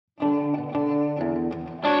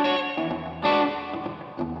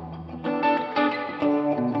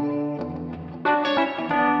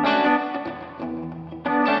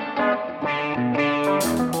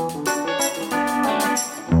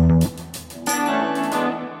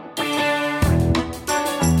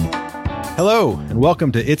Hello, and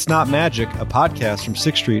welcome to It's Not Magic, a podcast from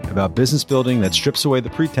 6th Street about business building that strips away the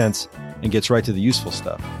pretense and gets right to the useful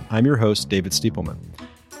stuff. I'm your host, David Stiepelman.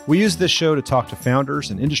 We use this show to talk to founders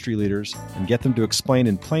and industry leaders and get them to explain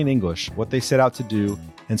in plain English what they set out to do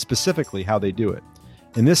and specifically how they do it.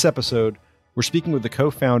 In this episode, we're speaking with the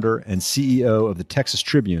co-founder and CEO of the Texas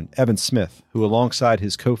Tribune, Evan Smith, who alongside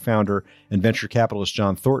his co-founder and venture capitalist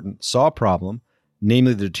John Thornton saw a problem,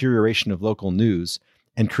 namely the deterioration of local news,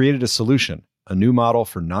 and created a solution, a new model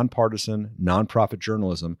for nonpartisan, nonprofit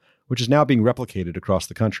journalism, which is now being replicated across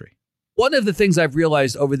the country. One of the things I've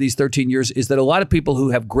realized over these 13 years is that a lot of people who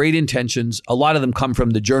have great intentions, a lot of them come from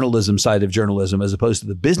the journalism side of journalism as opposed to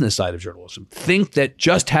the business side of journalism, think that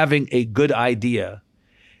just having a good idea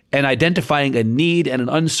and identifying a need and an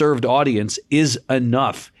unserved audience is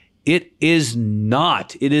enough. It is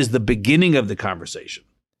not. It is the beginning of the conversation.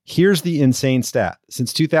 Here's the insane stat.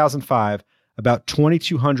 Since 2005, about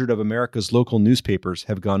 2,200 of America's local newspapers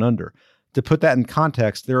have gone under. To put that in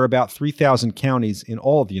context, there are about 3,000 counties in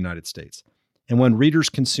all of the United States. And when readers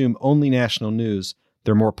consume only national news,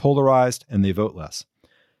 they're more polarized and they vote less.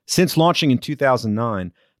 Since launching in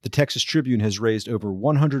 2009, the Texas Tribune has raised over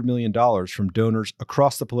 $100 million from donors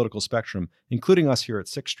across the political spectrum, including us here at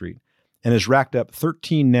 6th Street, and has racked up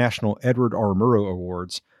 13 national Edward R. Murrow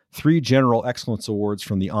Awards, 3 General Excellence Awards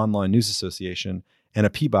from the Online News Association, and a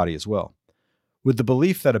Peabody as well. With the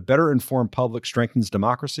belief that a better informed public strengthens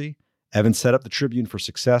democracy, Evan set up the Tribune for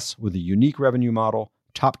success with a unique revenue model,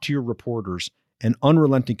 top-tier reporters, and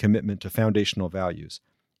unrelenting commitment to foundational values.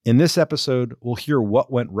 In this episode, we'll hear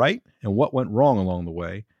what went right and what went wrong along the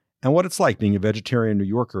way, and what it's like being a vegetarian New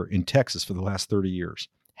Yorker in Texas for the last 30 years.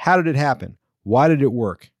 How did it happen? Why did it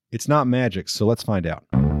work? It's not magic, so let's find out.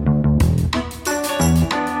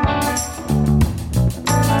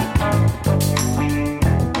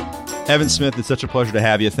 Evan Smith, it's such a pleasure to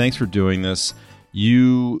have you. Thanks for doing this.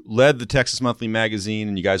 You led the Texas Monthly Magazine,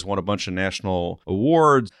 and you guys won a bunch of national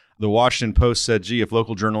awards. The Washington Post said, gee, if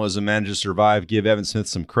local journalism manages to survive, give Evan Smith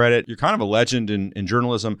some credit. You're kind of a legend in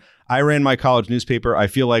journalism. I ran my college newspaper. I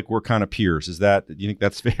feel like we're kind of peers. Do you think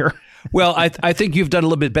that's fair? Well, I think you've done a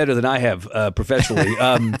little bit better than I have professionally.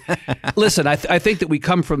 Listen, I think that we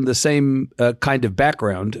come from the same kind of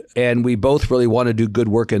background, and we both really want to do good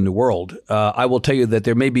work in the world. I will tell you that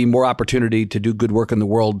there may be more opportunity to do good work in the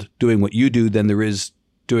world doing what you do than there is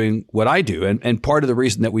doing what I do. And part of the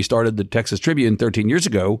reason that we started the Texas Tribune 13 years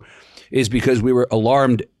ago is because we were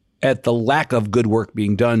alarmed at the lack of good work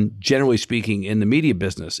being done, generally speaking, in the media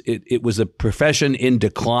business. It was a profession in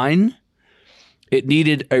decline. It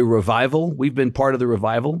needed a revival. We've been part of the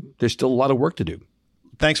revival. There's still a lot of work to do.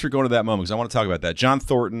 Thanks for going to that moment because I want to talk about that. John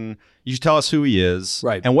Thornton, you should tell us who he is,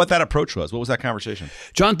 right, and what that approach was. What was that conversation?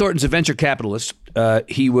 John Thornton's a venture capitalist.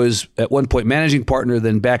 He was at one point managing partner,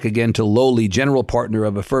 then back again to lowly general partner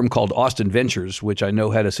of a firm called Austin Ventures, which I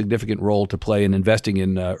know had a significant role to play in investing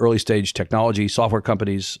in early stage technology, software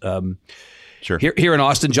companies. Sure. Here in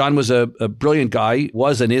Austin, John was a brilliant guy,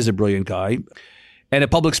 was and is a brilliant guy, and a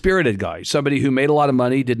public-spirited guy, somebody who made a lot of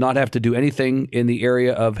money, did not have to do anything in the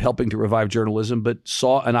area of helping to revive journalism, but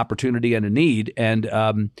saw an opportunity and a need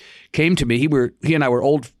and came to me. He and I were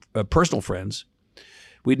old personal friends.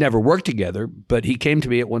 We'd never worked together, but he came to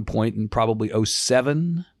me at one point in probably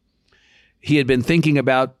 2007. He had been thinking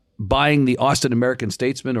about buying the Austin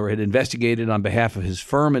American-Statesman, or had investigated on behalf of his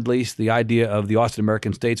firm, at least, the idea of the Austin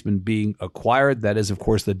American-Statesman being acquired. That is, of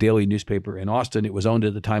course, the daily newspaper in Austin. It was owned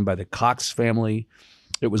at the time by the Cox family.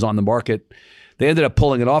 It was on the market. They ended up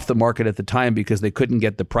pulling it off the market at the time because they couldn't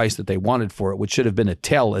get the price that they wanted for it, which should have been a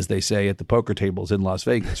tell, as they say, at the poker tables in Las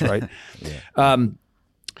Vegas, right? Yeah.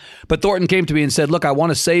 But Thornton came to me and said, look, I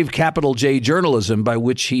want to save capital J journalism, by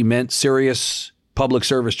which he meant serious public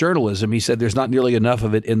service journalism. He said there's not nearly enough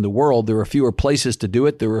of it in the world. There are fewer places to do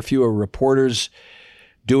it. There are fewer reporters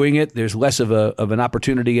doing it. There's less of an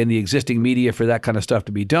opportunity in the existing media for that kind of stuff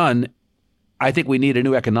to be done. I think we need a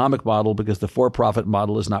new economic model because the for-profit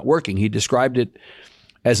model is not working. He described it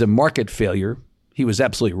as a market failure. He was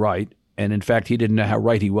absolutely right. And in fact, he didn't know how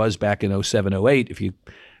right he was back in 2007, 2008. If you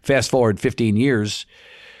fast forward 15 years,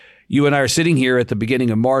 you and I are sitting here at the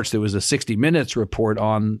beginning of March. There was a 60 Minutes report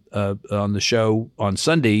on the show on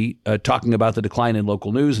Sunday talking about the decline in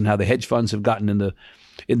local news and how the hedge funds have gotten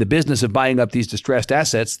in the business of buying up these distressed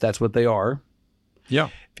assets. That's what they are. Yeah.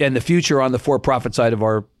 And the future on the for-profit side of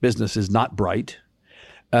our business is not bright.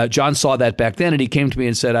 John saw that back then, and he came to me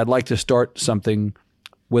and said, I'd like to start something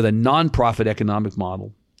with a nonprofit economic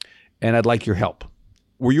model, and I'd like your help.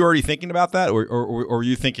 Were you already thinking about that, or were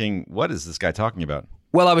you thinking, what is this guy talking about?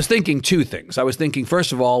 Well, I was thinking two things. I was thinking,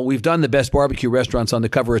 first of all, we've done the best barbecue restaurants on the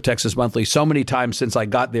cover of Texas Monthly so many times since I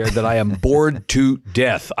got there that I am bored to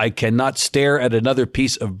death. I cannot stare at another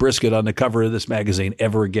piece of brisket on the cover of this magazine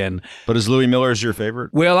ever again. But is Louis Miller's your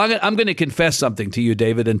favorite? Well, I'm going to confess something to you,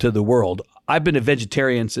 David, and to the world. I've been a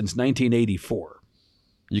vegetarian since 1984.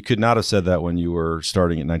 You could not have said that when you were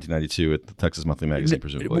starting in 1992 at the Texas Monthly Magazine,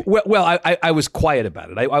 presumably. Well, I was quiet about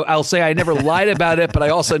it. I'll say I never lied about it, but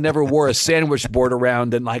I also never wore a sandwich board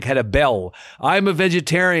around and like had a bell. I'm a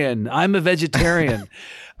vegetarian.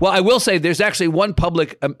 Well, I will say there's actually one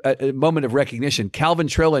public moment of recognition. Calvin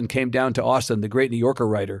Trillin came down to Austin, the great New Yorker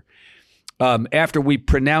writer, after we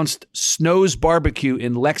pronounced Snow's Barbecue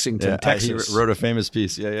in Lexington, Texas. He wrote a famous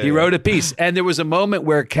piece. He wrote a piece. And there was a moment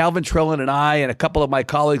where Calvin Trillin and I and a couple of my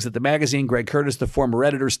colleagues at the magazine, Greg Curtis, the former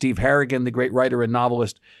editor, Steve Harrigan, the great writer and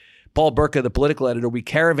novelist, Paul Burka, the political editor, we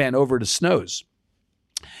caravan over to Snow's.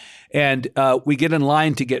 And we get in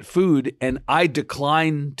line to get food, and I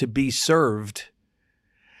decline to be served.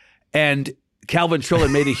 And Calvin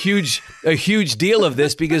Trillin made a huge deal of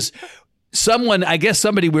this because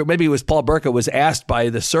somebody, maybe it was Paul Burka, was asked by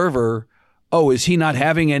the server, oh, is he not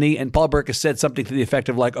having any? And Paul Burka said something to the effect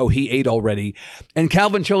of like, oh, he ate already. And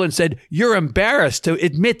Calvin Trillin said, you're embarrassed to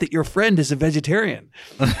admit that your friend is a vegetarian.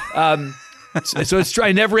 So it's true.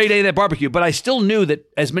 I never ate any of that barbecue, but I still knew that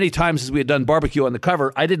as many times as we had done barbecue on the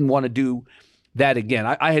cover, I didn't want to do that again.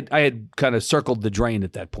 I had kind of circled the drain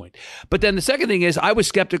at that point. But then the second thing is I was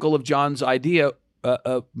skeptical of John's idea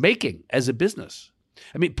of making as a business.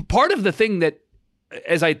 I mean, part of the thing that,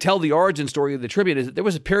 as I tell the origin story of the Tribune, is that there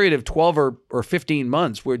was a period of 12 or 15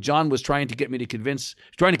 months where John was trying to convince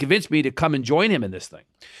me to come and join him in this thing.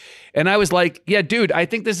 And I was like, yeah, dude, I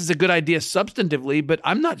think this is a good idea substantively, but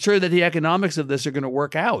I'm not sure that the economics of this are going to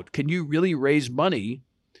work out. Can you really raise money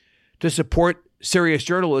to support serious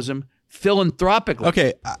journalism philanthropically?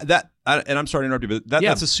 Okay, and I'm sorry to interrupt you, but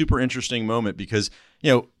that's a super interesting moment because,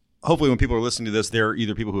 hopefully when people are listening to this, they're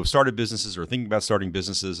either people who have started businesses or thinking about starting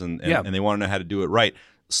businesses and they want to know how to do it right.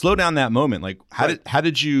 Slow down that moment. Like how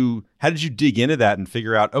did you dig into that and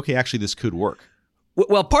figure out, okay, actually this could work?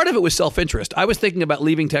 Well, part of it was self-interest. I was thinking about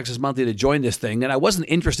leaving Texas Monthly to join this thing, and I wasn't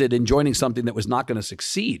interested in joining something that was not going to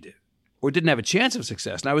succeed or didn't have a chance of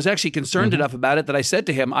success. And I was actually concerned enough about it that I said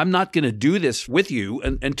to him, I'm not going to do this with you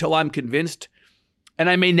until I'm convinced, and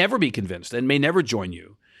I may never be convinced and may never join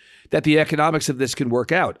you, that the economics of this can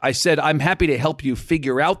work out. I said, I'm happy to help you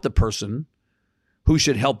figure out the person who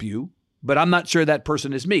should help you, but I'm not sure that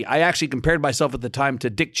person is me. I actually compared myself at the time to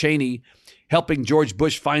Dick Cheney helping George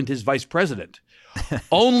Bush find his vice president,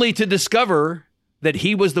 only to discover that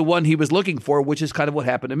he was the one he was looking for, which is kind of what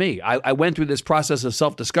happened to me. I went through this process of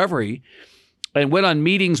self-discovery and went on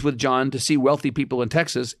meetings with John to see wealthy people in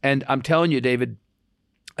Texas. And I'm telling you, David,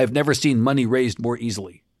 I've never seen money raised more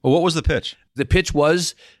easily. Well, what was the pitch? The pitch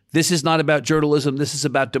was, this is not about journalism. This is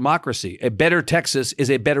about democracy. A better Texas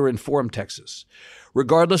is a better informed Texas.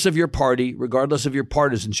 Regardless of your party, regardless of your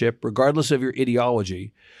partisanship, regardless of your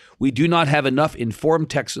ideology, we do not have enough informed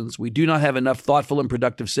Texans. We do not have enough thoughtful and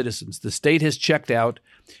productive citizens. The state has checked out.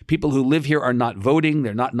 People who live here are not voting.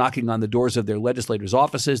 They're not knocking on the doors of their legislators'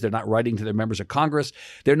 offices. They're not writing to their members of Congress.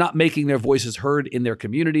 They're not making their voices heard in their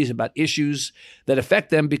communities about issues that affect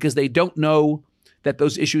them because they don't know that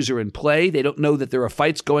those issues are in play. They don't know that there are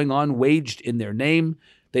fights going on waged in their name.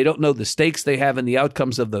 They don't know the stakes they have in the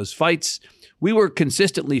outcomes of those fights. We were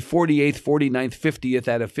consistently 48th, 49th, 50th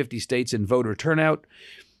out of 50 states in voter turnout.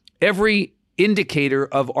 Every indicator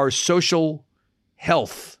of our social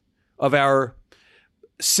health, of our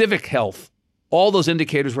civic health, all those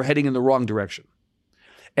indicators were heading in the wrong direction.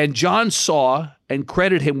 And John saw, and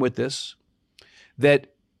credit him with this, that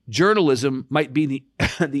journalism might be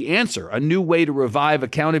the answer, a new way to revive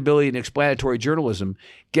accountability and explanatory journalism.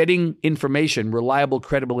 Getting information, reliable,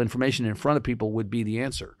 credible information in front of people would be the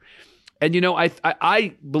answer. And,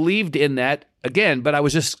 I believed in that again, but I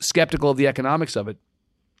was just skeptical of the economics of it.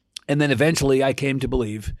 And then eventually I came to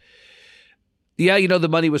believe, the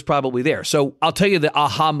money was probably there. So I'll tell you the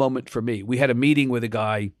aha moment for me. We had a meeting with a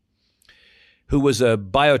guy who was a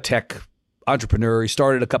biotech entrepreneur. He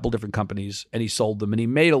started a couple different companies and he sold them and he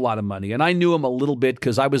made a lot of money. And I knew him a little bit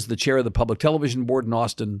because I was the chair of the public television board in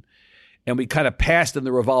Austin and we kind of passed in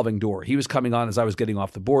the revolving door. He was coming on as I was getting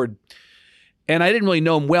off the board. And I didn't really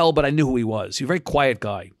know him well, but I knew who he was. He was a very quiet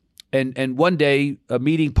guy. And one day a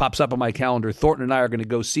meeting pops up on my calendar. Thornton and I are going to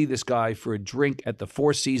go see this guy for a drink at the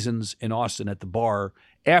Four Seasons in Austin at the bar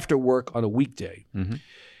after work on a weekday. Mm-hmm.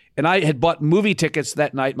 And I had bought movie tickets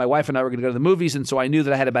that night. My wife and I were going to go to the movies. And so I knew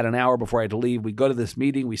that I had about an hour before I had to leave. We go to this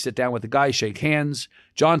meeting. We sit down with the guy, shake hands.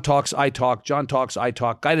 John talks, I talk. John talks, I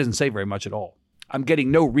talk. Guy doesn't say very much at all. I'm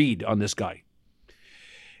getting no read on this guy.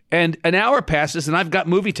 And an hour passes and I've got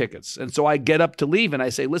movie tickets. And so I get up to leave and I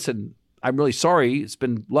say, listen, I'm really sorry. It's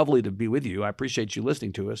been lovely to be with you. I appreciate you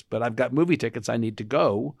listening to us, but I've got movie tickets. I need to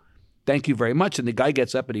go. Thank you very much. And the guy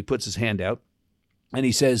gets up and he puts his hand out and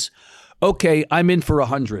he says, okay, I'm in for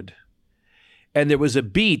 100. And there was a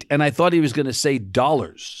beat and I thought he was going to say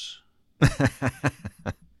dollars.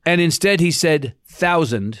 And instead he said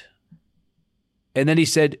 1,000. And then he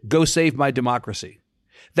said, go save my democracy.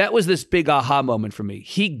 That was this big aha moment for me.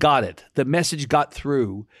 He got it. The message got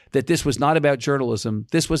through that this was not about journalism.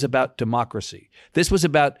 This was about democracy. This was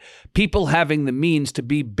about people having the means to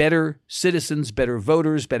be better citizens, better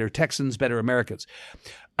voters, better Texans, better Americans.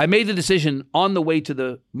 I made the decision on the way to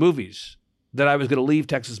the movies that I was going to leave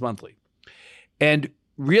Texas Monthly. And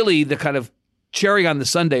really the kind of cherry on the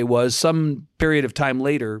sundae was some period of time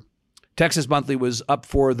later, Texas Monthly was up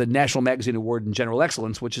for the National Magazine Award in General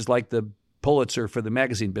Excellence, which is like the Pulitzer for the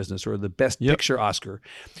magazine business or the Best Picture Oscar.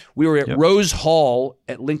 We were at Rose Hall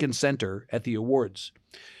at Lincoln Center at the awards.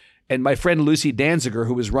 And my friend Lucy Danziger,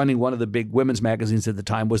 who was running one of the big women's magazines at the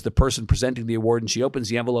time, was the person presenting the award. And she opens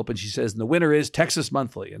the envelope and she says, and the winner is Texas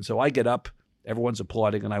Monthly. And so I get up, everyone's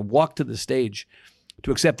applauding, and I walk to the stage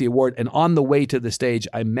to accept the award. And on the way to the stage,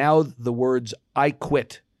 I mouth the words, I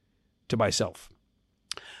quit, to myself.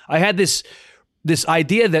 I had this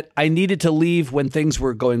idea that I needed to leave when things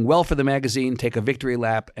were going well for the magazine, take a victory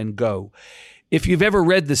lap, and go. If you've ever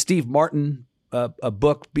read the Steve Martin a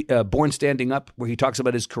book, Born Standing Up, where he talks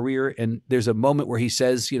about his career, and there's a moment where he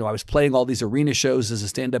says, I was playing all these arena shows as a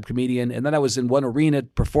stand-up comedian, and then I was in one arena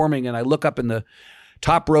performing, and I look up in the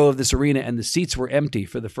top row of this arena, and the seats were empty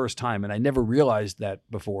for the first time, and I never realized that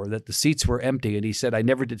before, that the seats were empty, and he said, I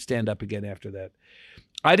never did stand up again after that.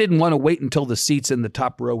 I didn't want to wait until the seats in the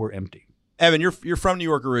top row were empty. Evan, you're from New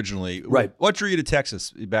York originally. Right. What drew you to Texas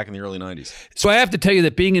back in the early 90s? So I have to tell you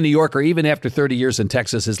that being a New Yorker, even after 30 years in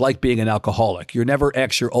Texas, is like being an alcoholic. You're never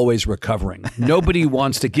X, you're always recovering. Nobody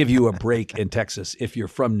wants to give you a break in Texas if you're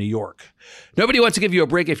from New York. Nobody wants to give you a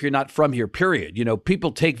break if you're not from here, period.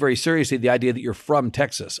 People take very seriously the idea that you're from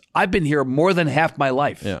Texas. I've been here more than half my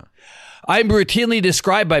life. Yeah. I'm routinely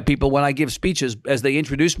described by people when I give speeches as they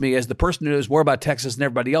introduce me as the person who knows more about Texas than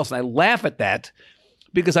everybody else. And I laugh at that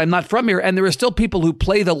because I'm not from here. And there are still people who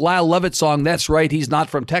play the Lyle Lovett song, That's Right, He's Not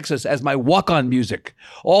From Texas, as my walk-on music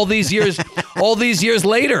all these years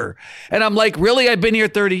later. And I'm like, really? I've been here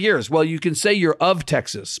 30 years. Well, you can say you're of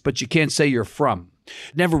Texas, but you can't say you're from.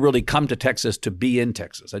 Never really come to Texas to be in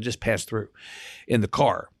Texas. I just passed through in the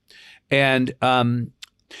car. And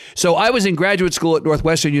so I was in graduate school at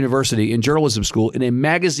Northwestern University in journalism school in a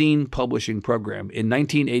magazine publishing program in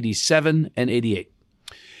 1987 and 88.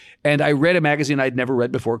 And I read a magazine I'd never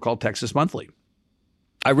read before called Texas Monthly.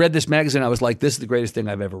 I read this magazine. I was like, this is the greatest thing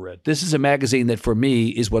I've ever read. This is a magazine that for me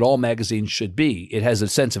is what all magazines should be. It has a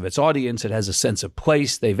sense of its audience. It has a sense of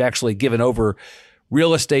place. They've actually given over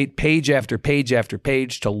real estate page after page after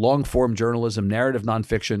page to long-form journalism, narrative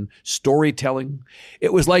nonfiction, storytelling.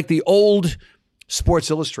 It was like the old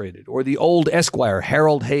Sports Illustrated or the old Esquire,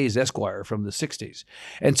 Harold Hayes Esquire from the 60s.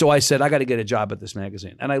 And so I said, I got to get a job at this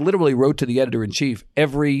magazine. And I literally wrote to the editor-in-chief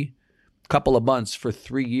every couple of months for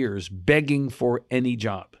 3 years, begging for any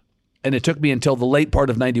job. And it took me until the late part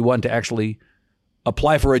of 91 to actually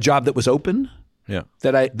apply for a job that was open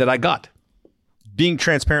that I got. Being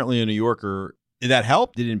transparently a New Yorker, did that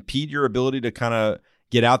help? Did it impede your ability to kind of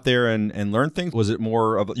get out there and learn things? Was it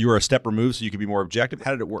more of you were a step removed so you could be more objective?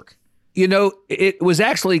 How did it work? It was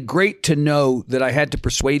actually great to know that I had to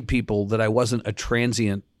persuade people that I wasn't a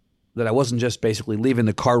transient, that I wasn't just basically leaving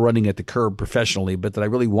the car running at the curb professionally, but that I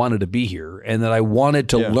really wanted to be here and that I wanted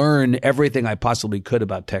to learn everything I possibly could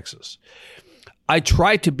about Texas. I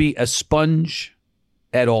try to be a sponge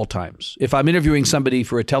at all times. If I'm interviewing somebody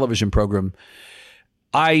for a television program,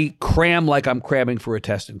 I cram like I'm cramming for a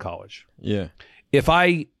test in college. Yeah. If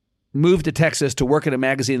I move to Texas to work at a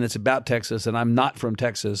magazine that's about Texas and I'm not from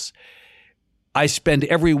Texas, I spend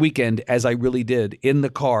every weekend, as I really did, in the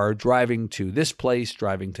car driving to this place,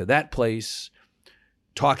 driving to that place,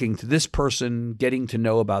 talking to this person, getting to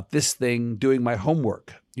know about this thing, doing my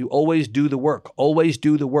homework. You always do the work. Always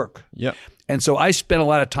do the work. Yep. And so I spent a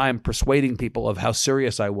lot of time persuading people of how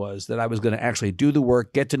serious I was, that I was going to actually do the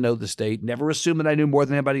work, get to know the state, never assume that I knew more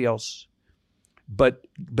than anybody else, but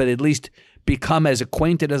at least become as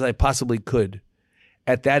acquainted as I possibly could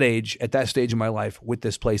at that age, at that stage in my life with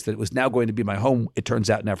this place that was now going to be my home, it turns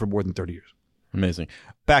out now for more than 30 years. Amazing.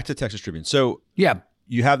 Back to Texas Tribune. So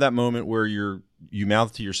you have that moment where you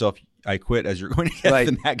mouth to yourself, I quit, as you're going to get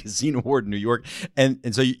the magazine award in New York. And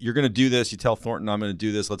so you're going to do this. You tell Thornton, I'm going to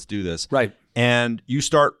do this. Let's do this. Right. And you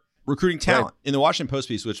start recruiting talent. In the Washington Post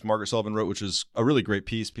piece, which Margaret Sullivan wrote, which is a really great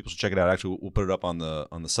piece, people should check it out. Actually, we'll put it up on the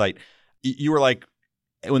site. You were like,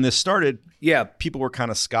 when this started, people were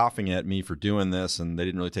kind of scoffing at me for doing this, and they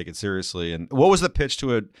didn't really take it seriously. And what was the pitch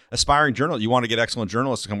to an aspiring journalist? You want to get excellent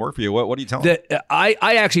journalists to come work for you. What do you tell them? I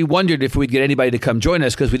actually wondered if we'd get anybody to come join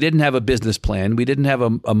us because we didn't have a business plan. We didn't have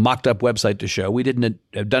a mocked-up website to show. We didn't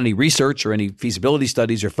have done any research or any feasibility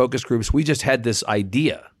studies or focus groups. We just had this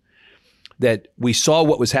idea that we saw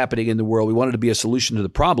what was happening in the world. We wanted to be a solution to the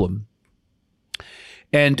problem.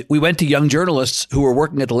 And we went to young journalists who were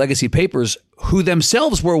working at the legacy papers who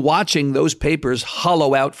themselves were watching those papers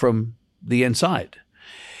hollow out from the inside.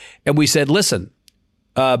 And we said, listen,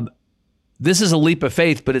 this is a leap of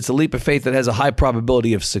faith, but it's a leap of faith that has a high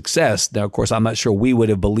probability of success. Now, of course, I'm not sure we would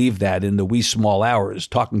have believed that in the wee small hours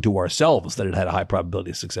talking to ourselves that it had a high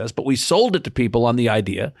probability of success. But we sold it to people on the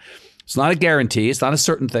idea. It's not a guarantee. It's not a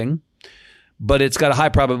certain thing, but it's got a high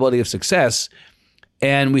probability of success.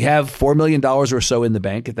 And we have $4 million or so in the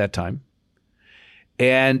bank at that time.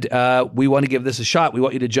 And we want to give this a shot. We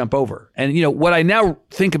want you to jump over. And, what I now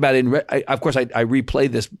think about, of course, I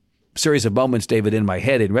replay this series of moments, David, in my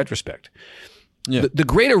head in retrospect. Yeah. The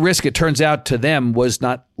greater risk, it turns out, to them was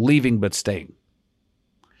not leaving but staying.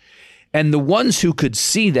 And the ones who could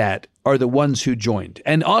see that are the ones who joined.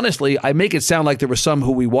 And honestly, I make it sound like there were some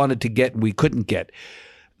who we wanted to get and we couldn't get.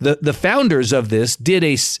 The founders of this did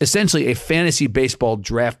essentially a fantasy baseball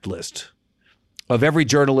draft list of every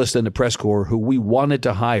journalist in the press corps who we wanted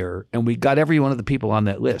to hire, and we got every one of the people on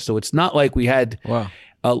that list. So it's not like we had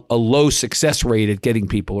a low success rate at getting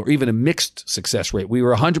people, or even a mixed success rate. We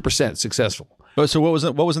were 100% successful. So what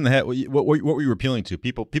was in the head? What were you appealing to?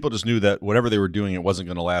 People just knew that whatever they were doing, it wasn't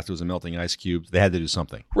going to last. It was a melting ice cube. They had to do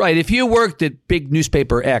something. Right. If you worked at big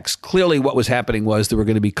newspaper X, clearly what was happening was there were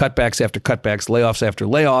going to be cutbacks after cutbacks, layoffs after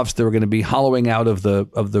layoffs. There were going to be hollowing out of the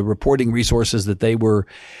reporting resources that they were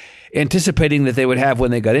anticipating that they would have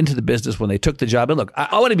when they got into the business, when they took the job. And look,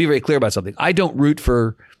 I want to be very clear about something. I don't root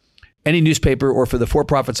for any newspaper or for the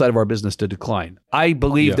for-profit side of our business to decline. I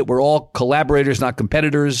believe that we're all collaborators, not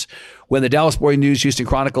competitors. When the Dallas Morning News, Houston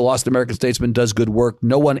Chronicle, Austin American Statesman does good work,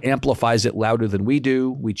 no one amplifies it louder than we do.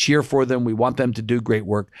 We cheer for them. We want them to do great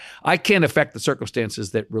work. I can't affect the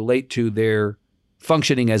circumstances that relate to their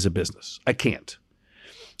functioning as a business. I can't.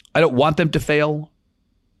 I don't want them to fail.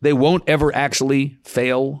 They won't ever actually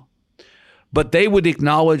fail. But they would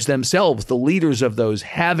acknowledge themselves, the leaders of those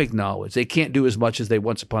have acknowledged they can't do as much as they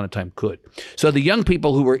once upon a time could. So the young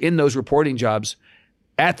people who were in those reporting jobs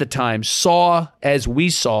at the time saw, as we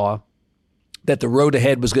saw, that the road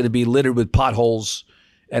ahead was going to be littered with potholes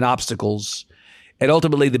and obstacles. And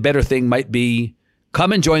ultimately, the better thing might be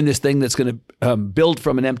come and join this thing that's going to build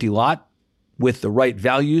from an empty lot with the right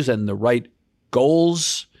values and the right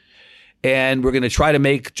goals. And we're going to try to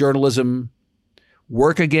make journalism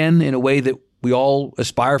work again in a way that we all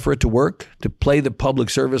aspire for it to work, to play the public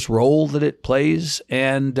service role that it plays.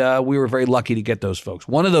 And we were very lucky to get those folks.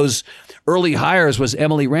 One of those early hires was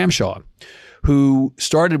Emily Ramshaw, who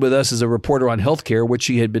started with us as a reporter on healthcare, which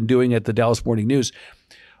she had been doing at the Dallas Morning News,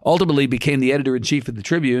 ultimately became the editor-in-chief of the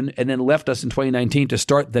Tribune, and then left us in 2019 to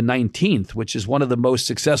start the 19th, which is one of the most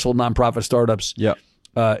successful nonprofit startups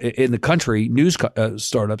in the country, news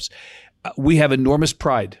startups. We have enormous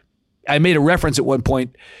pride. I made a reference at one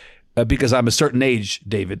point, because I'm a certain age,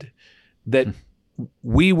 David, that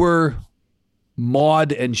we were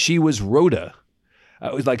Maude and she was Rhoda.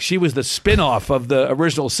 It was like she was the spinoff of the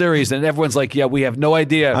original series, and everyone's like, yeah, we have no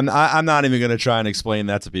idea. I'm not even going to try and explain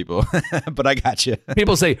that to people, but I got you.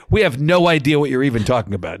 People say, we have no idea what you're even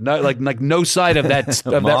talking about. No, like no side of that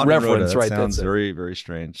that reference. That sounds very, very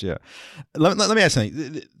strange. Yeah. Let me ask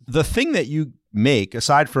something. The thing that you make,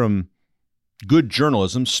 aside from good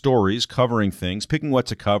journalism, stories, covering things, picking what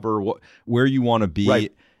to cover, where you want to be.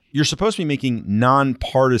 You're supposed to be making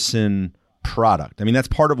nonpartisan product. I mean, that's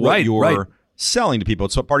part of what you're selling to people.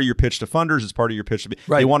 It's part of your pitch to funders. It's part of your pitch to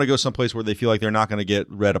they want to go someplace where they feel like they're not going to get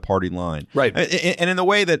read a party line. Right. And in the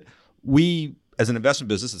way that we, as an investment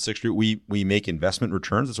business at Sixth Street, we make investment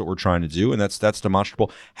returns. That's what we're trying to do, and that's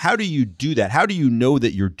demonstrable. How do you do that? How do you know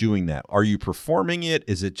that you're doing that? Are you performing it?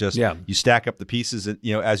 Is it just you stack up the pieces and,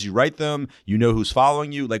 as you write them, you know who's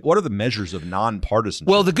following you? Like, what are the measures of nonpartisanship?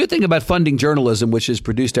 Well, the good thing about funding journalism, which is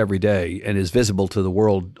produced every day and is visible to the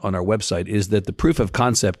world on our website, is that the proof of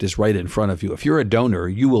concept is right in front of you. If you're a donor,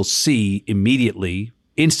 you will see immediately,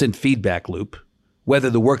 instant feedback loop, whether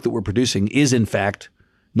the work that we're producing is in fact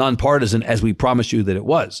nonpartisan as we promised you that it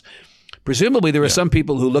was. Presumably, there are some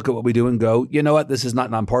people who look at what we do and go, you know what, this is not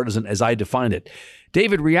nonpartisan as I define it.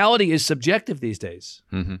 David, reality is subjective these days.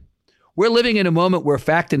 Mm-hmm. We're living in a moment where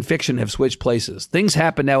fact and fiction have switched places. Things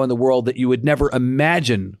happen now in the world that you would never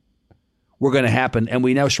imagine were going to happen, and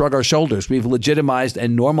we now shrug our shoulders. We've legitimized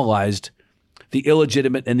and normalized the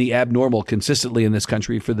illegitimate and the abnormal consistently in this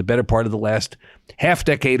country for the better part of the last half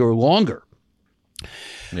decade or longer.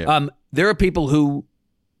 Yeah. There are people who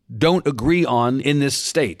don't agree on in this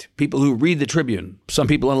state, people who read the Tribune, some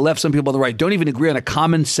people on the left, some people on the right, don't even agree on a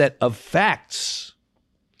common set of facts.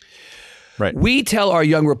 Right. We tell our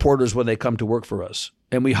young reporters when they come to work for us,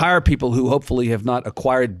 and we hire people who hopefully have not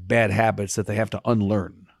acquired bad habits that they have to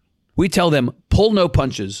unlearn. We tell them, pull no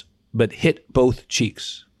punches, but hit both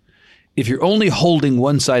cheeks. If you're only holding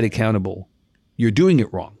one side accountable, you're doing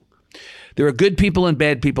it wrong. There are good people and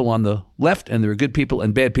bad people on the left, and there are good people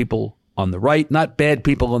and bad people on the right. Not bad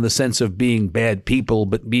people in the sense of being bad people,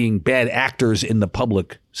 but being bad actors in the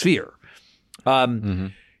public sphere.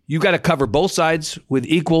 You got to cover both sides with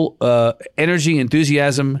equal energy,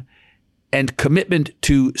 enthusiasm, and commitment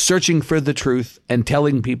to searching for the truth and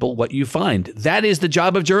telling people what you find. That is the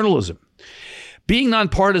job of journalism. Being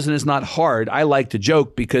nonpartisan is not hard. I like to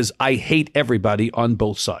joke because I hate everybody on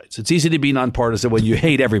both sides. It's easy to be nonpartisan when you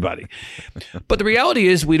hate everybody. But the reality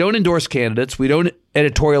is we don't endorse candidates. We don't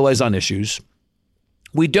editorialize on issues.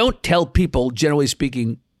 We don't tell people, generally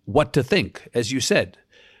speaking, what to think, as you said.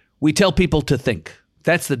 We tell people to think.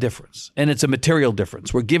 That's the difference. And it's a material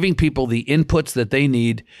difference. We're giving people the inputs that they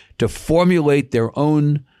need to formulate their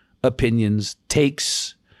own opinions,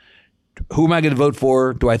 takes. Who am I going to vote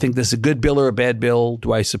for? Do I think this is a good bill or a bad bill?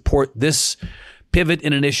 Do I support this pivot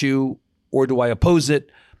in an issue or do I oppose it?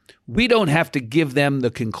 We don't have to give them the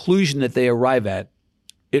conclusion that they arrive at,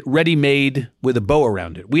 it ready-made with a bow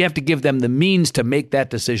around it. We have to give them the means to make that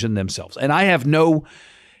decision themselves. And I have no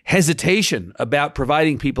hesitation about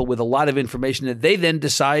providing people with a lot of information that they then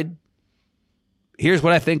decide, here's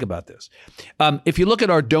what I think about this. If you look at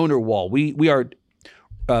our donor wall, we are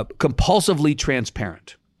compulsively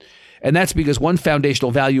transparent. And that's because one foundational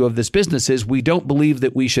value of this business is we don't believe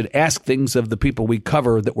that we should ask things of the people we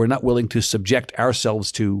cover that we're not willing to subject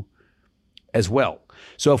ourselves to as well.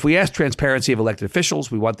 So if we ask transparency of elected officials,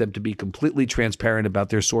 we want them to be completely transparent about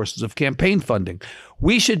their sources of campaign funding.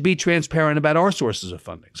 We should be transparent about our sources of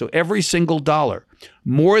funding. So every single dollar,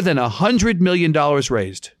 more than $100 million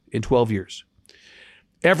raised in 12 years,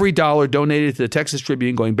 every dollar donated to the Texas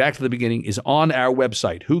Tribune, going back to the beginning, is on our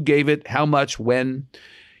website. Who gave it, how much, when?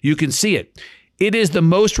 You can see it. It is the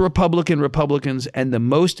most Republican Republicans and the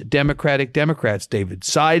most Democratic Democrats, David,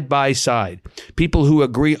 side by side. People who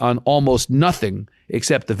agree on almost nothing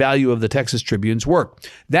except the value of the Texas Tribune's work.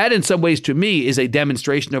 That, in some ways, to me, is a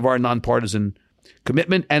demonstration of our nonpartisan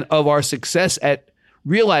commitment and of our success at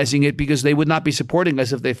realizing it, because they would not be supporting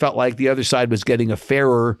us if they felt like the other side was getting a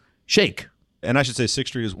fairer shake. And I should say Sixth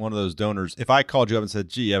Street is one of those donors. If I called you up and said,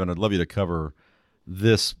 gee, Evan, I'd love you to cover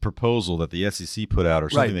this proposal that the SEC put out or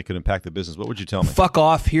something that could impact the business, what would you tell me? Fuck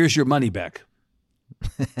off. Here's your money back.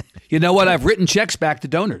 You know what? I've written checks back to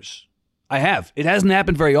donors. I have. It hasn't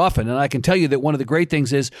happened very often. And I can tell you that one of the great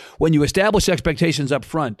things is when you establish expectations up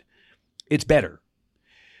front, it's better.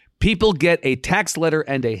 People get a tax letter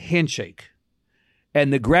and a handshake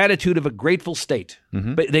and the gratitude of a grateful state,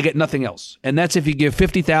 but they get nothing else. And that's if you give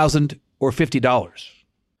 $50,000 or $50.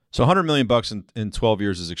 So $100 million in 12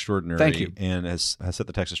 years is extraordinary. Thank you. And has set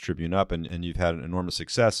the Texas Tribune up, and you've had an enormous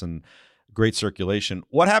success and great circulation.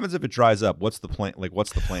 What happens if it dries up? What's the plan?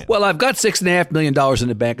 What's the plan? Well, I've got $6.5 million in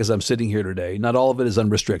the bank as I'm sitting here today. Not all of it is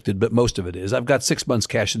unrestricted, but most of it is. I've got 6 months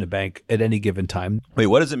cash in the bank at any given time. Wait,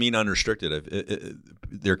 what does it mean unrestricted?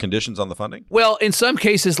 There are conditions on the funding? Well, in some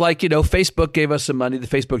cases, like, Facebook gave us some money, the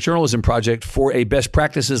Facebook Journalism Project, for a best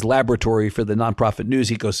practices laboratory for the nonprofit news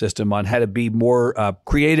ecosystem on how to be more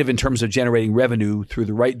creative in terms of generating revenue through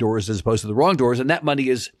the right doors as opposed to the wrong doors. And that money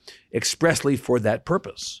is expressly for that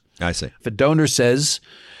purpose. I see. If a donor says,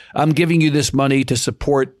 I'm giving you this money to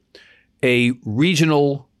support a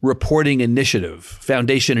regional reporting initiative,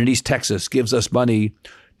 Foundation in East Texas gives us money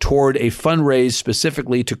toward a fundraise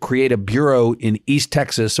specifically to create a bureau in East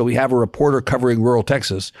Texas, so we have a reporter covering rural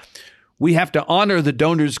Texas, we have to honor the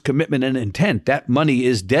donor's commitment and intent. That money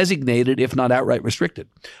is designated, if not outright restricted.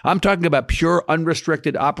 I'm talking about pure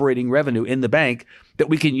unrestricted operating revenue in the bank that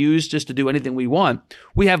we can use just to do anything we want.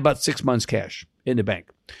 We have about 6 months cash in the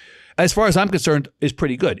bank. As far as I'm concerned, is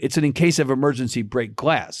pretty good. It's an in case of emergency break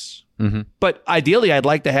glass. But ideally, I'd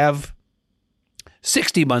like to have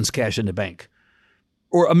 60 months cash in the bank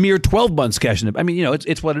or a mere 12 months cash in the bank. I mean,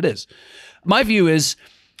 it's what it is. My view is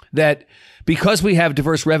that because we have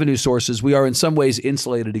diverse revenue sources, we are in some ways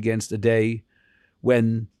insulated against a day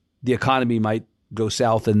when the economy might go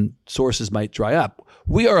south and sources might dry up.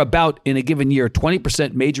 We are about, in a given year,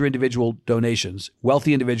 20% major individual donations,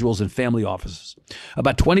 wealthy individuals and family offices,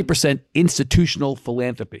 about 20% institutional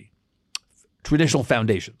philanthropy, traditional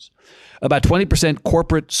foundations, about 20%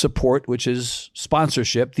 corporate support, which is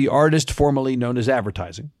sponsorship, the artist formerly known as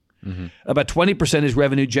advertising. Mm-hmm. About 20% is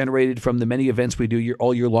revenue generated from the many events we do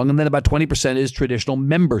all year long, and then about 20% is traditional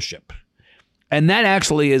membership. And that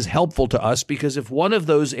actually is helpful to us because if one of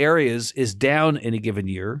those areas is down in a given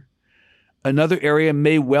year, another area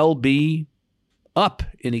may well be up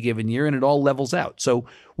in a given year, and it all levels out. So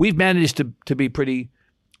we've managed to be pretty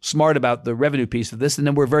smart about the revenue piece of this, and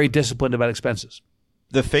then we're very disciplined about expenses.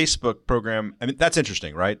 The Facebook program, I mean, that's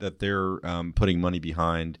interesting, right? That they're putting money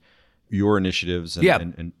behind your initiatives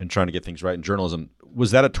and trying to get things right in journalism.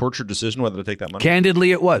 Was that a tortured decision whether to take that money?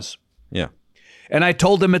 Candidly, it was. Yeah. And I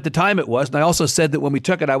told them at the time it was, and I also said that when we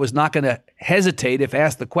took it, I was not going to hesitate if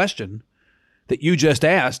asked the question that you just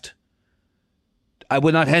asked. I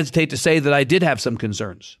would not hesitate to say that I did have some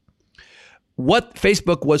concerns. What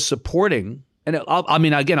Facebook was supporting, and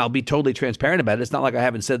I'll be totally transparent about it. It's not like I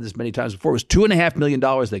haven't said this many times before. It was $2.5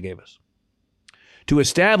 million they gave us to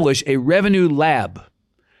establish a revenue lab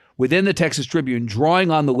within the Texas Tribune,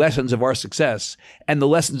 drawing on the lessons of our success and the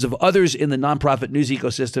lessons of others in the nonprofit news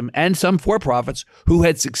ecosystem and some for-profits who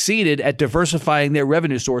had succeeded at diversifying their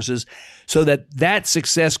revenue sources so that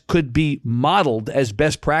success could be modeled as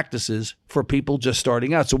best practices for people just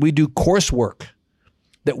starting out. So we do coursework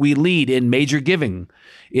that we lead in major giving,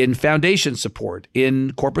 in foundation support,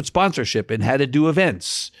 in corporate sponsorship, in how to do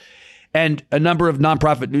events. And a number of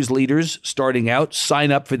nonprofit news leaders starting out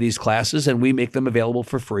sign up for these classes, and we make them available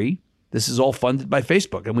for free. This is all funded by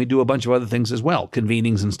Facebook, and we do a bunch of other things as well,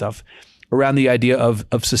 convenings and stuff around the idea of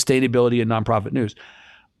sustainability in nonprofit news.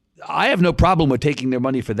 I have no problem with taking their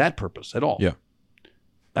money for that purpose at all. Yeah,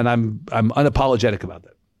 and I'm unapologetic about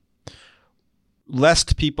that.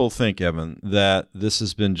 Lest people think, Evan, that this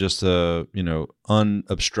has been just a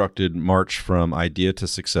unobstructed march from idea to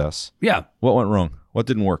success. Yeah. What went wrong? What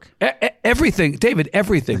didn't work? Everything, David,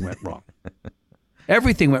 everything went wrong.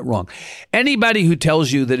 Everything went wrong. Anybody who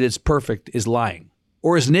tells you that it's perfect is lying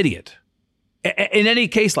or is an idiot. In any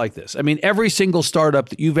case like this, I mean, every single startup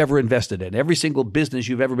that you've ever invested in, every single business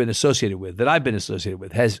you've ever been associated with, that I've been associated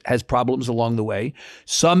with, has problems along the way.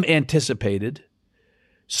 Some anticipated,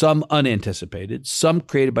 some unanticipated, some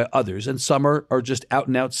created by others, and some are just out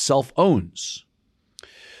and out self-owns.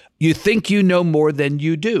 You think you know more than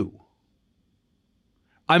you do.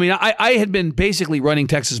 I mean, I had been basically running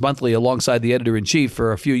Texas Monthly alongside the editor-in-chief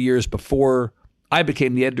for a few years before I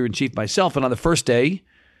became the editor-in-chief myself. And on the first day,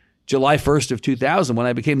 July 1st of 2000, when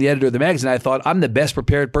I became the editor of the magazine, I thought, I'm the best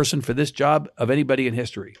prepared person for this job of anybody in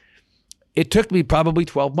history. It took me probably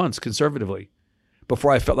 12 months, conservatively,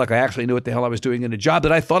 before I felt like I actually knew what the hell I was doing in a job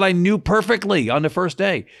that I thought I knew perfectly on the first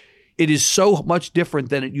day. It is so much different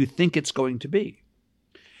than you think it's going to be.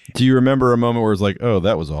 Do you remember a moment where it's like, oh,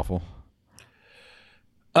 that was awful?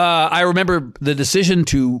 I remember the decision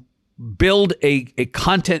to build a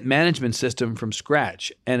content management system from scratch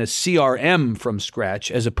and a CRM from scratch,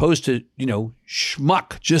 as opposed to,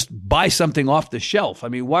 schmuck, just buy something off the shelf. I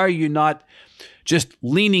mean, why are you not just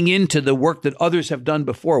leaning into the work that others have done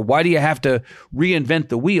before? Why do you have to reinvent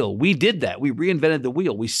the wheel? We did that. We reinvented the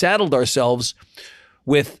wheel. We saddled ourselves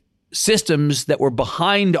with systems that were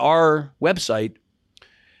behind our website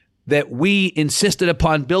that we insisted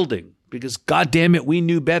upon building. Because, God damn it, we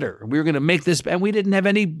knew better. We were going to make this, and we didn't have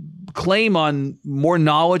any claim on more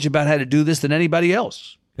knowledge about how to do this than anybody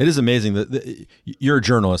else. It is amazing that you're a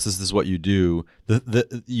journalist. This is what you do.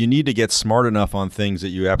 You need to get smart enough on things that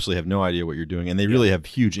you absolutely have no idea what you're doing, and they really have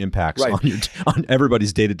huge impacts on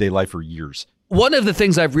everybody's day-to-day life for years. One of the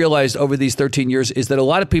things I've realized over these 13 years is that a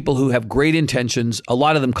lot of people who have great intentions, a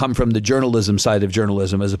lot of them come from the journalism side of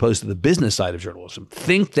journalism as opposed to the business side of journalism,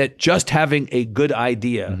 think that just having a good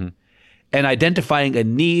idea and identifying a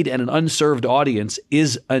need and an unserved audience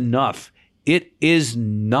is enough. It is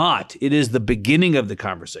not. It is the beginning of the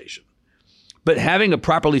conversation. But having a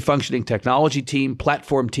properly functioning technology team,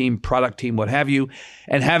 platform team, product team, what have you,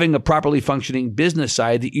 and having a properly functioning business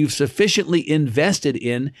side that you've sufficiently invested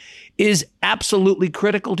in is absolutely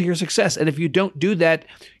critical to your success. And if you don't do that,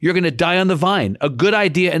 you're going to die on the vine. A good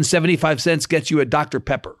idea and 75 cents gets you a Dr.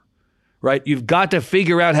 Pepper, right? You've got to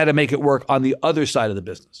figure out how to make it work on the other side of the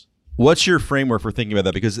business. What's your framework for thinking about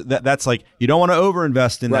that? Because that's like, you don't want to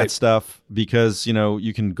overinvest in Right. that stuff because,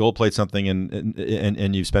 you can gold plate something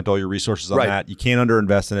and you've spent all your resources on Right. that. You can't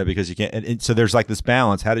underinvest in it because you can't. And so there's like this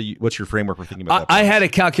balance. What's your framework for thinking about that? I had a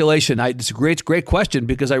calculation. It's a great question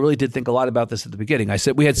because I really did think a lot about this at the beginning. I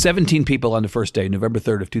said we had 17 people on the first day, November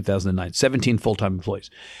 3rd of 2009, 17 full-time employees.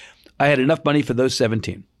 I had enough money for those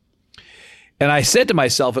 17. And I said to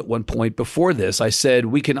myself at one point before this, I said,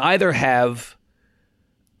 we can either have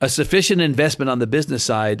a sufficient investment on the business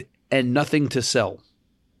side and nothing to sell,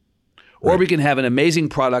 or we can have an amazing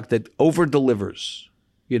product that over-delivers,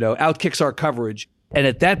 outkicks our coverage. And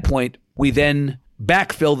at that point, we then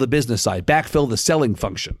backfill the business side, backfill the selling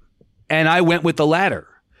function. And I went with the latter.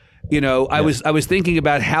 I was thinking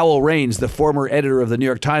about Howell Raines, the former editor of the New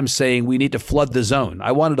York Times, saying we need to flood the zone.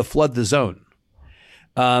 I wanted to flood the zone.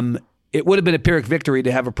 It would have been a Pyrrhic victory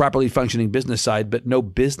to have a properly functioning business side, but no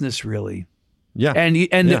business really. Yeah.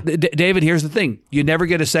 David, here's the thing. You never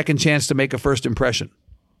get a second chance to make a first impression.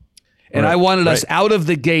 And I wanted us out of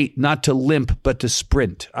the gate not to limp, but to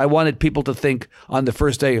sprint. I wanted people to think on the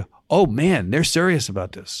first day, oh man, they're serious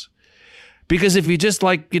about this. Because if you just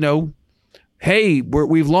hey,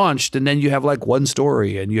 we've launched, and then you have like one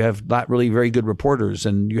story and you have not really very good reporters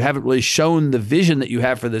and you haven't really shown the vision that you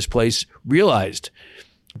have for this place realized,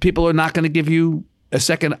 people are not going to give you a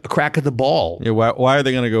second crack at the ball. Yeah, why are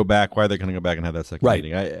they going to go back? Why are they going to go back and have that second Right.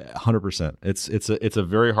 meeting? 100%. It's a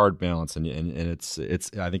very hard balance, and it's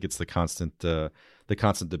I think it's the constant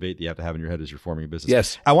debate that you have to have in your head as you're forming a business.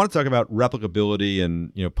 Yes. I want to talk about replicability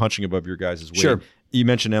and punching above your guys' weight. Sure. You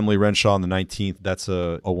mentioned Emily Renshaw on the 19th. That's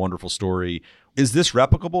a wonderful story. Is this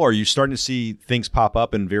replicable? Are you starting to see things pop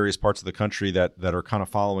up in various parts of the country that are kind of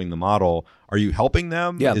following the model? Are you helping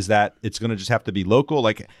them? Yeah. Is that it's going to just have to be local?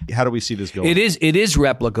 Like, how do we see this going? It is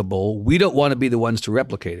replicable. We don't want to be the ones to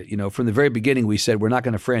replicate it. From the very beginning, we said we're not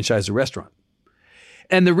going to franchise a restaurant.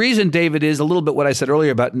 And the reason, David, is a little bit what I said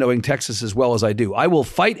earlier about knowing Texas as well as I do. I will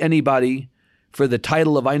fight anybody for the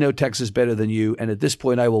title of I know Texas better than you. And at this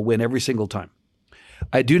point, I will win every single time.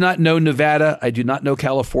 I do not know Nevada. I do not know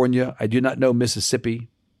California. I do not know Mississippi.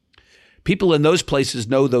 People in those places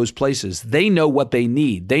know those places. They know what they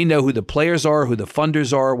need. They know who the players are, who the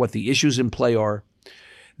funders are, what the issues in play are.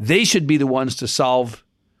 They should be the ones to solve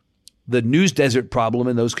the news desert problem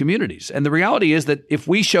in those communities. And the reality is that if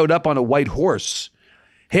we showed up on a white horse,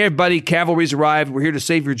 hey, everybody, cavalry's arrived, we're here to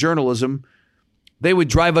save your journalism, they would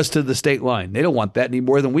drive us to the state line. They don't want that any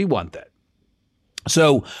more than we want that.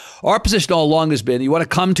 So our position all along has been, you want to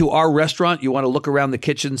come to our restaurant, you want to look around the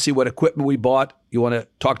kitchen, see what equipment we bought, you want to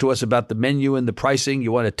talk to us about the menu and the pricing,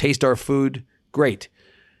 you want to taste our food, great.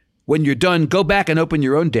 When you're done, go back and open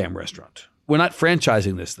your own damn restaurant. We're not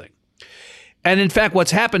franchising this thing. And in fact,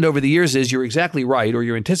 what's happened over the years is, you're exactly right, or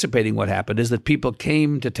you're anticipating what happened, is that people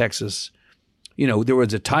came to Texas. There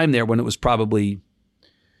was a time there when it was probably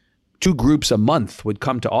 2 groups a month would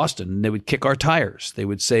come to Austin and they would kick our tires. They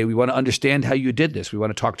would say, we want to understand how you did this. We want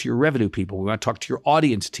to talk to your revenue people. We want to talk to your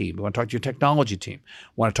audience team. We want to talk to your technology team.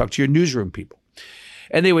 We want to talk to your newsroom people.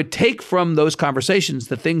 And they would take from those conversations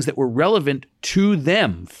the things that were relevant to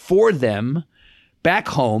them, for them, back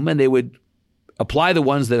home, and they would apply the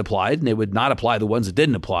ones that applied, and they would not apply the ones that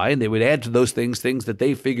didn't apply, and they would add to those things that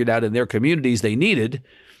they figured out in their communities they needed.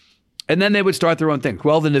 And then they would start their own thing.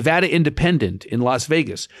 Well, the Nevada Independent in Las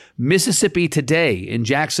Vegas, Mississippi Today in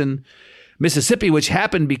Jackson, Mississippi, which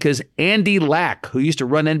happened because Andy Lack, who used to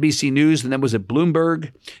run NBC News and then was at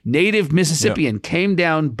Bloomberg, native Mississippian, came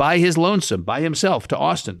down by his lonesome, by himself, to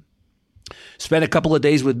Austin. Spent a couple of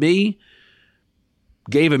days with me,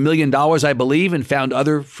 gave $1 million, I believe, and found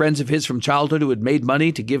other friends of his from childhood who had made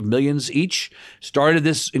money to give millions each. Started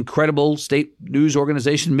this incredible state news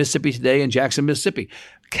organization, Mississippi Today in Jackson, Mississippi.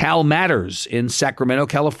 Cal Matters in Sacramento,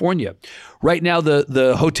 California. Right now,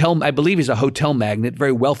 the hotel, I believe he's a hotel magnate,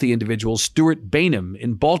 very wealthy individual, Stuart Bainham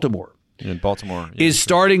in Baltimore. Is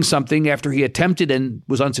starting something after he attempted and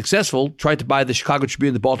was unsuccessful, tried to buy the Chicago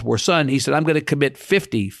Tribune, the Baltimore Sun. He said, I'm going to commit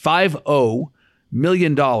 $50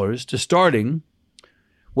 million to starting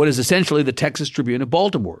what is essentially the Texas Tribune of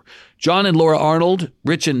Baltimore. John and Laura Arnold,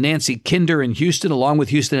 Rich and Nancy Kinder in Houston, along with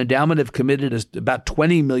Houston Endowment, have committed about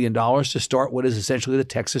 $20 million to start what is essentially the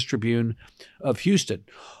Texas Tribune of Houston.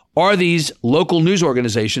 Are these local news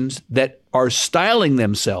organizations that are styling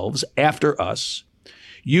themselves after us,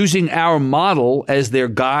 using our model as their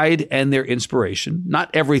guide and their inspiration? Not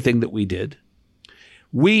everything that we did.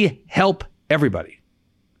 We help everybody.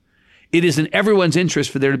 It is in everyone's interest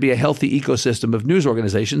for there to be a healthy ecosystem of news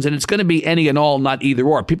organizations, and it's going to be any and all, not either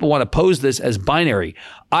or. People want to pose this as binary,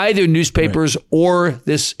 either newspapers or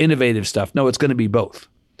this innovative stuff. No, it's going to be both.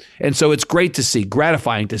 And so it's great to see,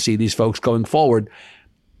 gratifying to see these folks going forward,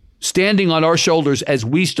 standing on our shoulders as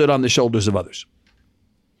we stood on the shoulders of others.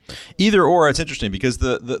 Either or, it's interesting because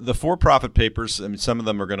the for-profit papers, I mean, some of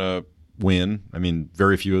them are going to win. I mean,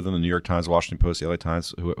 very few of them, the New York Times, Washington Post, the LA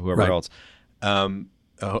Times, whoever else,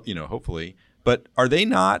 hopefully. But are they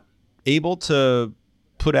not able to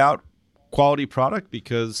put out quality product?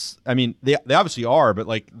 Because, I mean, they obviously are, but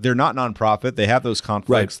like they're not nonprofit. They have those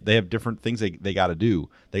conflicts. Right. They have different things they got to do.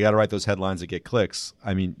 They got to write those headlines that get clicks.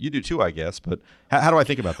 I mean, you do too, I guess. But how do I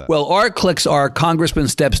think about that? Well, our clicks are Congressman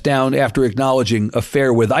steps down after acknowledging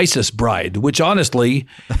affair with ISIS bride, which honestly,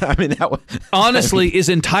 I mean, is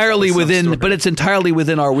entirely within, but it's entirely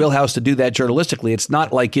within our wheelhouse to do that journalistically. It's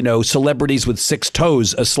not like, Celebrities with Six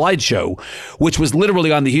Toes, a slideshow, which was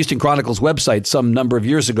literally on the Houston Chronicle's website some number of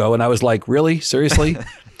years ago. And I was like, really? Seriously?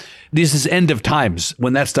 This is end of times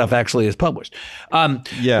when that stuff actually is published.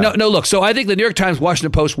 No, look. So I think the New York Times,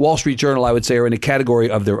 Washington Post, Wall Street Journal, I would say, are in a category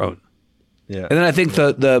of their own. Yeah. And then I think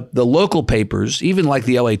the local papers, even like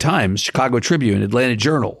the LA Times, Chicago Tribune, Atlanta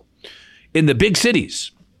Journal, in the big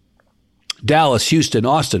cities, Dallas, Houston,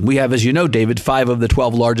 Austin, we have, as you know, David, 5 of the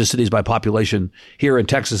 12 largest cities by population here in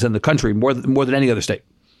Texas and the country, more than any other state.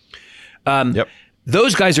 Yep.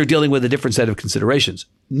 Those guys are dealing with a different set of considerations.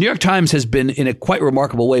 New York Times has been, in a quite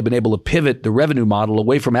remarkable way, been able to pivot the revenue model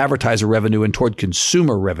away from advertiser revenue and toward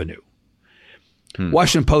consumer revenue.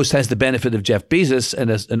 Washington Post has the benefit of Jeff Bezos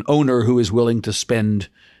and as an owner who is willing to spend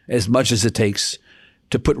as much as it takes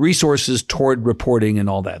to put resources toward reporting and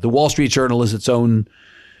all that. The Wall Street Journal is its own,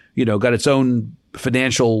 got its own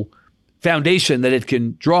financial foundation that it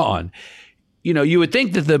can draw on. You would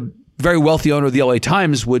think that the very wealthy owner of the LA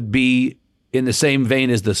Times would be in the same vein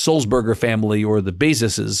as the Sulzberger family or the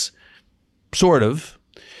Bezoses, sort of.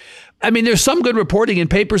 I mean, there's some good reporting in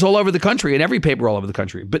papers all over the country, in every paper all over the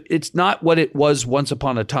country, but it's not what it was once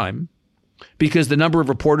upon a time because the number of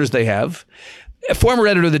reporters they have. A former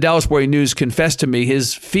editor of the Dallas Morning News confessed to me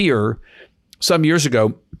his fear some years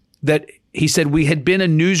ago that he said we had been a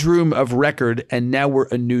newsroom of record and now we're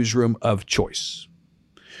a newsroom of choice.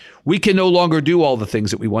 We can no longer do all the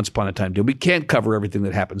things that we once upon a time did. We can't cover everything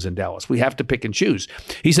that happens in Dallas. We have to pick and choose.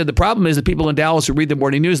 He said the problem is that people in Dallas who read the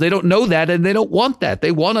morning news, they don't know that and they don't want that.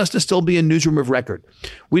 They want us to still be a newsroom of record.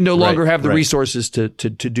 We no longer have the resources to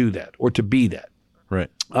do that or to be that.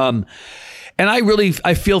 Right. And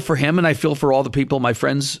I feel for him and I feel for all the people, my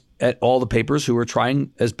friends at all the papers who are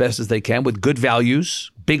trying as best as they can with good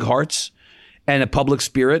values, big hearts, and a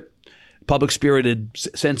public-spirited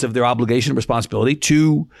sense of their obligation and responsibility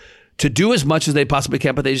to do as much as they possibly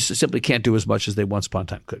can, but they just simply can't do as much as they once upon a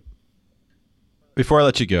time could. Before I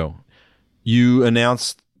let you go, you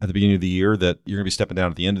announced at the beginning of the year that you're going to be stepping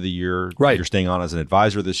down at the end of the year. Right. You're staying on as an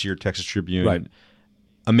advisor this year, Texas Tribune. Right.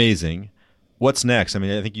 Amazing. What's next? I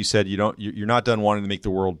mean, I think you said you're not done wanting to make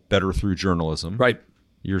the world better through journalism. Right.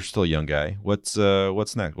 You're still a young guy. What's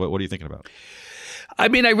next? What are you thinking about? I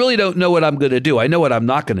mean, I really don't know what I'm going to do. I know what I'm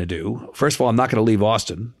not going to do. First of all, I'm not going to leave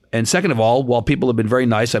Austin. And second of all, while people have been very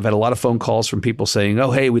nice, I've had a lot of phone calls from people saying,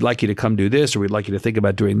 oh, hey, we'd like you to come do this or we'd like you to think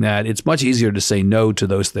about doing that. It's much easier to say no to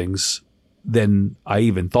those things than I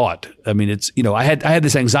even thought. I mean, it's, I had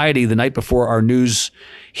this anxiety the night before our news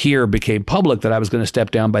here became public that I was going to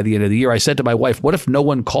step down by the end of the year. I said to my wife, what if no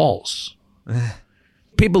one calls?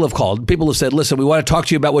 People have called. People have said, listen, we want to talk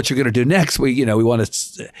to you about what you're going to do next. We want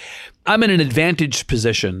to. I'm in an advantaged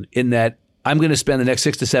position in that I'm going to spend the next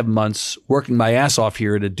 6 to 7 months working my ass off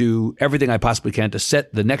here to do everything I possibly can to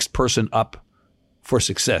set the next person up for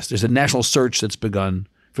success. There's a national search that's begun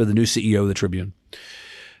for the new CEO of the Tribune.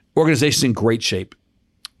 Organization's in great shape.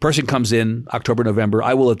 Person comes in October, November.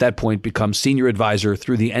 I will at that point become senior advisor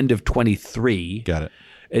through the end of 23. Got it.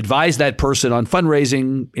 Advise that person on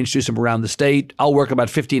fundraising, introduce them around the state. I'll work about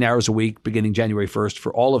 15 hours a week beginning January 1st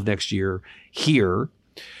for all of next year here.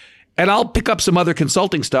 And I'll pick up some other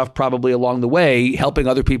consulting stuff probably along the way, helping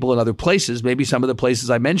other people in other places, maybe some of the places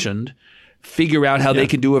I mentioned, figure out how they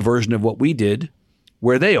can do a version of what we did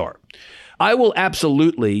where they are. I will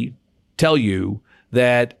absolutely tell you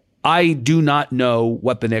that I do not know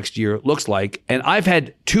what the next year looks like. And I've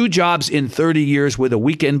had 2 jobs in 30 years with a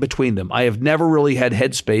weekend between them. I have never really had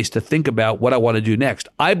headspace to think about what I want to do next.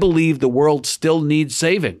 I believe the world still needs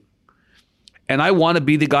saving. And I want to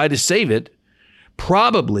be the guy to save it,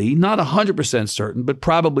 probably, not 100% certain, but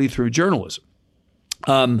probably through journalism.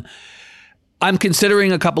 I'm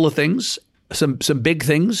considering a couple of things, some big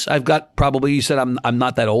things. I've got probably, you said I'm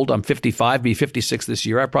not that old. I'm 55, be 56 this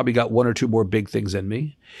year. I've probably got 1 or 2 more big things in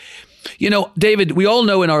me. David, we all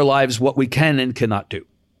know in our lives what we can and cannot do.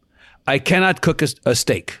 I cannot cook a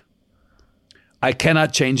steak. I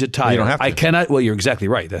cannot change a tire. Well, you don't have to. I cannot. Well, you're exactly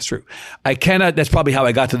right. That's true. I cannot. That's probably how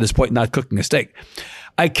I got to this point, not cooking a steak.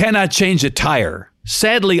 I cannot change a tire.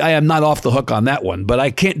 Sadly, I am not off the hook on that one, but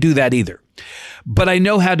I can't do that either. But I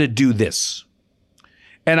know how to do this.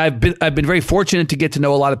 And I've been very fortunate to get to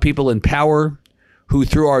know a lot of people in power who,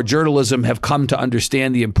 through our journalism, have come to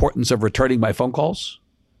understand the importance of returning my phone calls.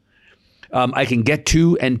 I can get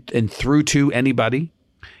to and through to anybody.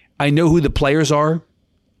 I know who the players are.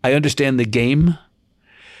 I understand the game.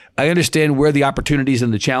 I understand where the opportunities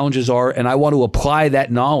and the challenges are, and I want to apply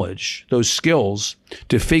that knowledge, those skills,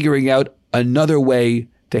 to figuring out another way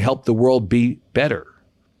to help the world be better.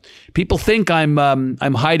 People think I'm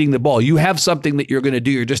hiding the ball. You have something that you're going to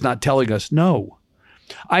do. You're just not telling us. No,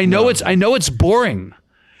 I know it's boring,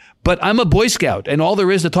 but I'm a Boy Scout, and all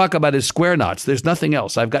there is to talk about is square knots. There's nothing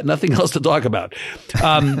else. I've got nothing else to talk about.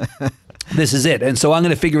 This is it, and so I'm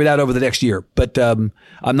going to figure it out over the next year. But I'm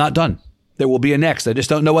not done. There will be a next. I just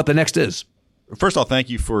don't know what the next is. First of all, thank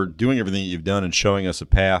you for doing everything that you've done and showing us a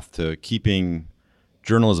path to keeping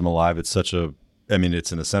journalism alive. It's an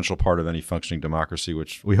essential part of any functioning democracy,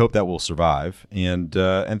 which we hope that will survive. And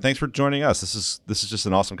thanks for joining us. This is just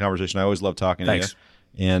an awesome conversation. I always love talking to you.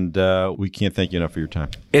 And we can't thank you enough for your time.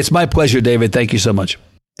 It's my pleasure, David. Thank you so much.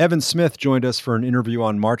 Evan Smith joined us for an interview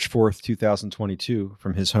on March 4th, 2022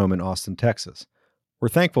 from his home in Austin, Texas. We're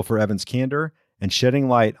thankful for Evan's candor and shedding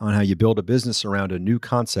light on how you build a business around a new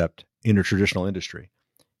concept in a traditional industry.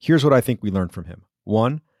 Here's what I think we learned from him.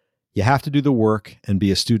 1, you have to do the work and be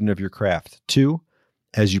a student of your craft. 2,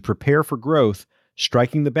 as you prepare for growth,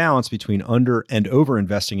 striking the balance between under and over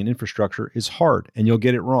investing in infrastructure is hard and you'll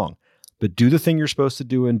get it wrong. But do the thing you're supposed to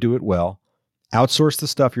do and do it well. Outsource the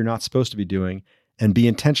stuff you're not supposed to be doing and be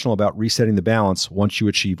intentional about resetting the balance once you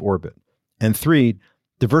achieve orbit. And 3,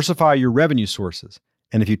 diversify your revenue sources.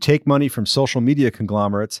 And if you take money from social media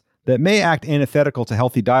conglomerates that may act antithetical to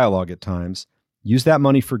healthy dialogue at times, use that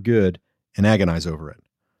money for good and agonize over it.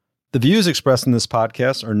 The views expressed in this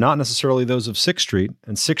podcast are not necessarily those of Sixth Street,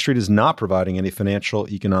 and Sixth Street is not providing any financial,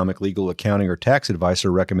 economic, legal, accounting, or tax advice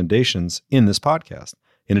or recommendations in this podcast.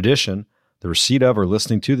 In addition, the receipt of or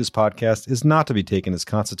listening to this podcast is not to be taken as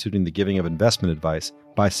constituting the giving of investment advice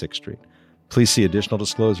by Sixth Street. Please see additional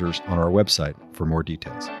disclosures on our website for more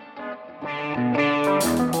details.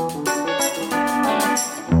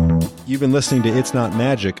 You've been listening to It's Not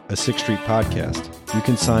Magic, a Sixth Street podcast. You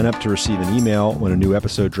can sign up to receive an email when a new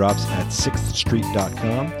episode drops at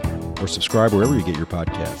sixthstreet.com or subscribe wherever you get your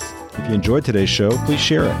podcasts. If you enjoyed today's show, please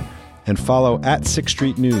share it and follow at Sixth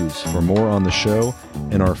Street News for more on the show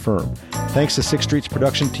and our firm. Thanks to Sixth Street's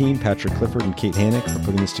production team, Patrick Clifford and Kate Hannick, for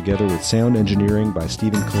putting this together with sound engineering by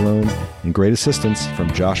Stephen Colon and great assistance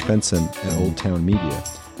from Josh Benson at Old Town Media.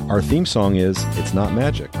 Our theme song is It's Not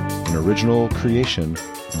Magic, an original creation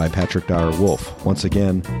by Patrick Dyer Wolf. Once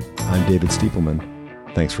again, I'm David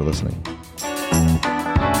Stiepelman. Thanks for listening.